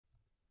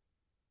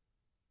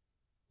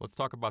Let's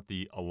talk about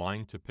the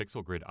Align to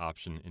Pixel Grid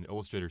option in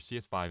Illustrator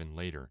CS5 and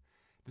later.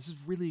 This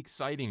is really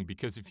exciting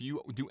because if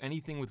you do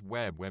anything with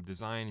web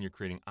design, and you're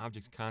creating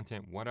objects,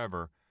 content,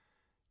 whatever,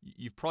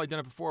 you've probably done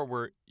it before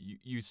where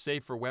you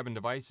save for web and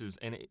devices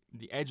and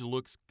the edge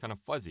looks kind of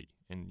fuzzy.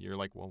 And you're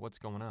like, well, what's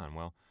going on?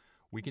 Well,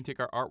 we can take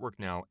our artwork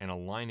now and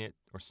align it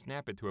or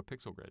snap it to a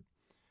pixel grid.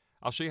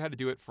 I'll show you how to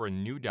do it for a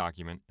new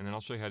document, and then I'll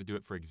show you how to do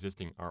it for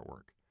existing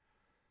artwork.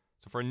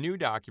 So for a new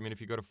document,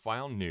 if you go to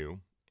File,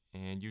 New,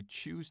 and you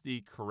choose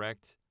the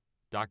correct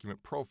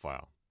document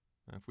profile.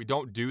 If we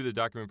don't do the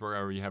document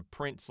profile or you have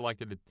print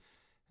selected, it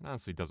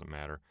honestly doesn't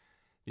matter.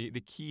 The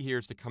key here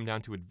is to come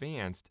down to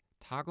Advanced,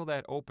 toggle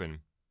that open,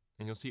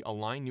 and you'll see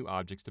Align New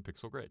Objects to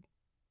Pixel Grid.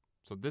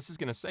 So this is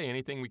going to say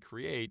anything we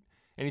create,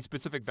 any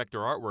specific vector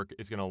artwork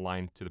is going to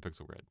align to the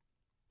pixel grid.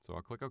 So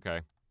I'll click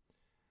OK.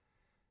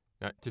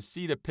 Now to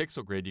see the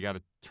pixel grid, you got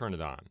to turn it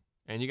on,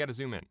 and you got to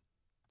zoom in.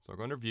 So I'll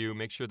go under View,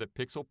 make sure that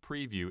Pixel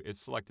Preview is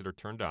selected or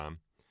turned on.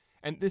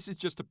 And this is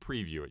just to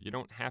preview it. You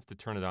don't have to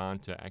turn it on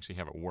to actually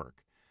have it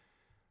work.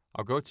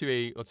 I'll go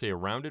to let's say a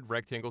rounded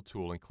rectangle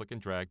tool and click and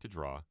drag to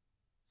draw.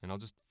 And I'll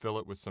just fill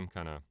it with some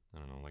kind of, I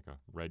don't know, like a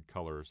red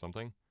color or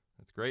something.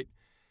 That's great.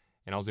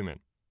 And I'll zoom in.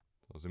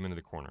 So I'll zoom into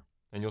the corner.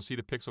 And you'll see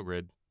the pixel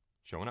grid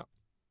showing up.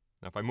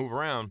 Now if I move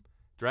around,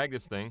 drag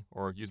this thing,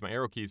 or use my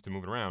arrow keys to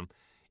move it around,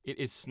 it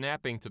is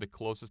snapping to the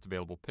closest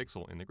available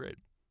pixel in the grid.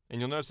 And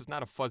you'll notice it's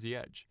not a fuzzy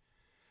edge.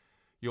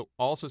 You'll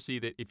also see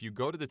that if you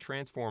go to the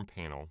Transform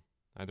panel,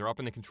 either up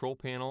in the Control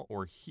panel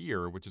or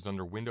here, which is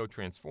under Window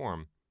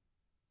Transform,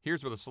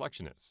 here's where the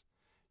selection is.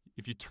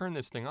 If you turn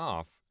this thing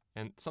off,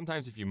 and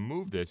sometimes if you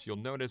move this, you'll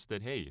notice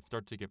that, hey, it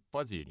starts to get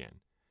fuzzy again.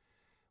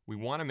 We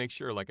want to make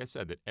sure, like I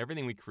said, that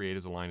everything we create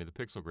is aligned to the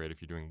pixel grid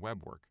if you're doing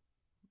web work.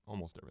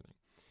 Almost everything.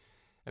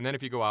 And then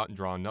if you go out and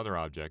draw another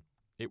object,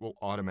 it will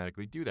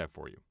automatically do that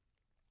for you.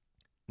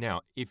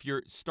 Now, if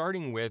you're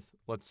starting with,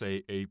 let's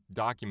say, a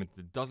document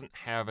that doesn't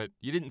have it,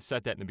 you didn't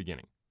set that in the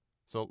beginning.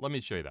 So let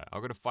me show you that. I'll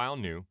go to File,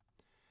 New,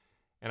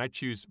 and I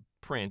choose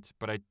Print,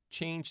 but I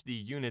change the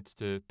units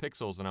to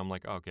pixels, and I'm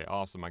like, okay,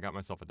 awesome. I got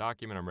myself a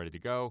document. I'm ready to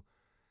go.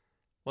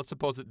 Let's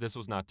suppose that this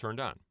was not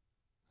turned on.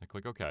 I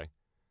click OK.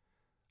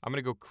 I'm going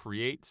to go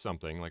create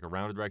something like a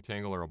rounded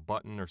rectangle or a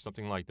button or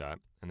something like that,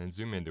 and then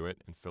zoom into it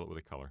and fill it with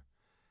a color.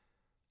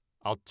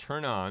 I'll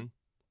turn on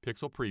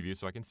Pixel Preview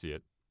so I can see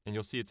it, and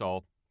you'll see it's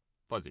all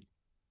fuzzy.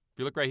 If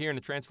you look right here in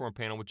the Transform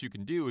panel, what you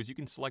can do is you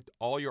can select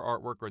all your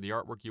artwork or the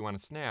artwork you want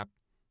to snap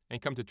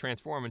and come to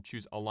Transform and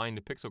choose Align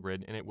to Pixel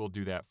Grid, and it will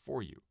do that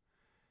for you.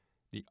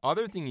 The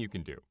other thing you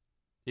can do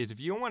is if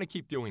you don't want to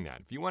keep doing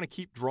that, if you want to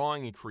keep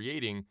drawing and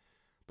creating,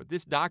 but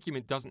this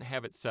document doesn't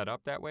have it set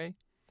up that way,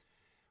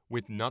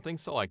 with nothing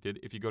selected,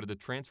 if you go to the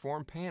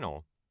Transform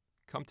panel,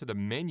 come to the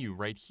menu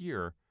right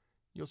here,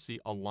 you'll see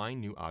Align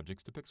New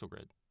Objects to Pixel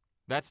Grid.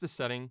 That's the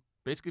setting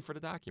basically for the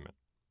document.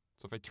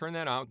 So if I turn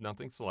that on,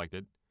 nothing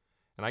selected,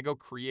 and I go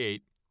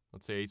create,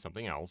 let's say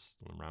something else,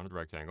 a rounded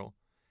rectangle,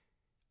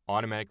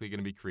 automatically going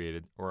to be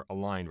created, or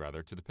aligned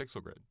rather, to the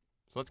pixel grid.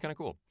 So that's kind of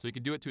cool. So you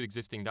can do it to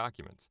existing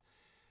documents.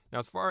 Now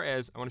as far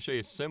as, I want to show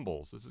you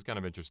symbols. This is kind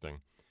of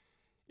interesting.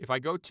 If I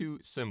go to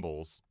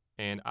Symbols,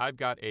 and I've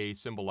got a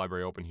symbol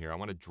library open here, I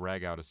want to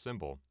drag out a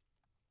symbol.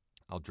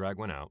 I'll drag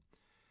one out.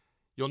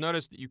 You'll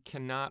notice that you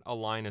cannot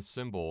align a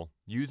symbol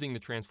using the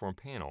Transform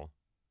panel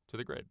to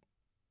the grid.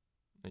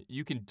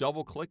 You can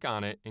double click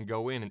on it and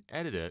go in and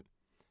edit it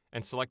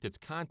and select its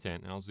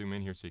content, and I'll zoom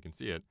in here so you can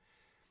see it,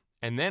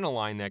 and then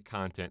align that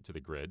content to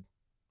the grid.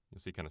 You'll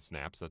see it kind of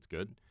snaps, that's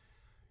good.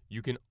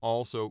 You can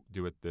also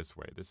do it this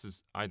way. This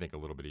is, I think, a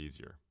little bit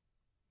easier.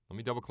 Let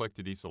me double click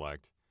to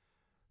deselect.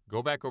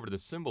 Go back over to the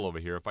symbol over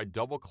here. If I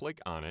double click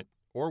on it,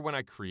 or when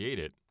I create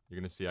it, you're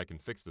going to see I can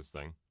fix this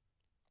thing.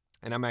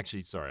 And I'm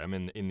actually, sorry, I'm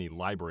in the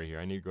library here.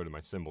 I need to go to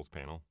my Symbols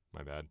panel,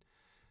 my bad.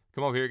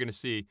 Come over here, you're going to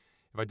see,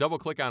 if I double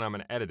click on it, I'm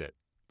going to edit it.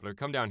 But if I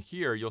come down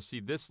here, you'll see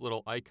this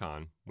little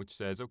icon, which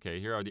says, okay,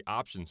 here are the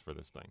options for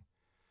this thing.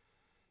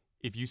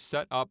 If you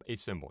set up a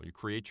symbol, you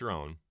create your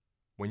own,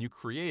 when you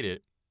create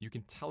it, you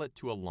can tell it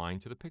to align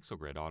to the pixel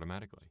grid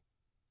automatically.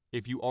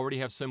 If you already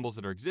have symbols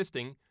that are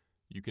existing,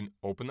 you can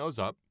open those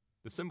up,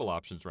 the symbol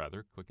options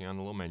rather, clicking on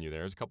the little menu there.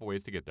 There's a couple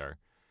ways to get there.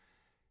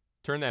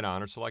 Turn that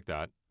on or select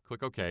that,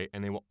 click OK,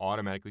 and they will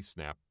automatically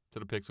snap to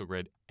the pixel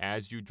grid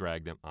as you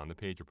drag them on the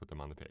page or put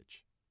them on the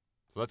page.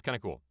 So that's kind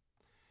of cool.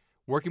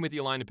 Working with the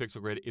Align to Pixel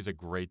Grid is a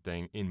great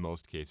thing in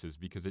most cases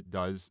because it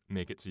does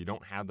make it so you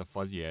don't have the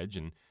fuzzy edge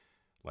and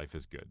life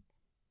is good.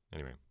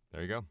 Anyway,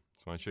 there you go.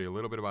 Just want to show you a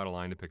little bit about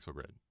Align to Pixel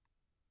Grid.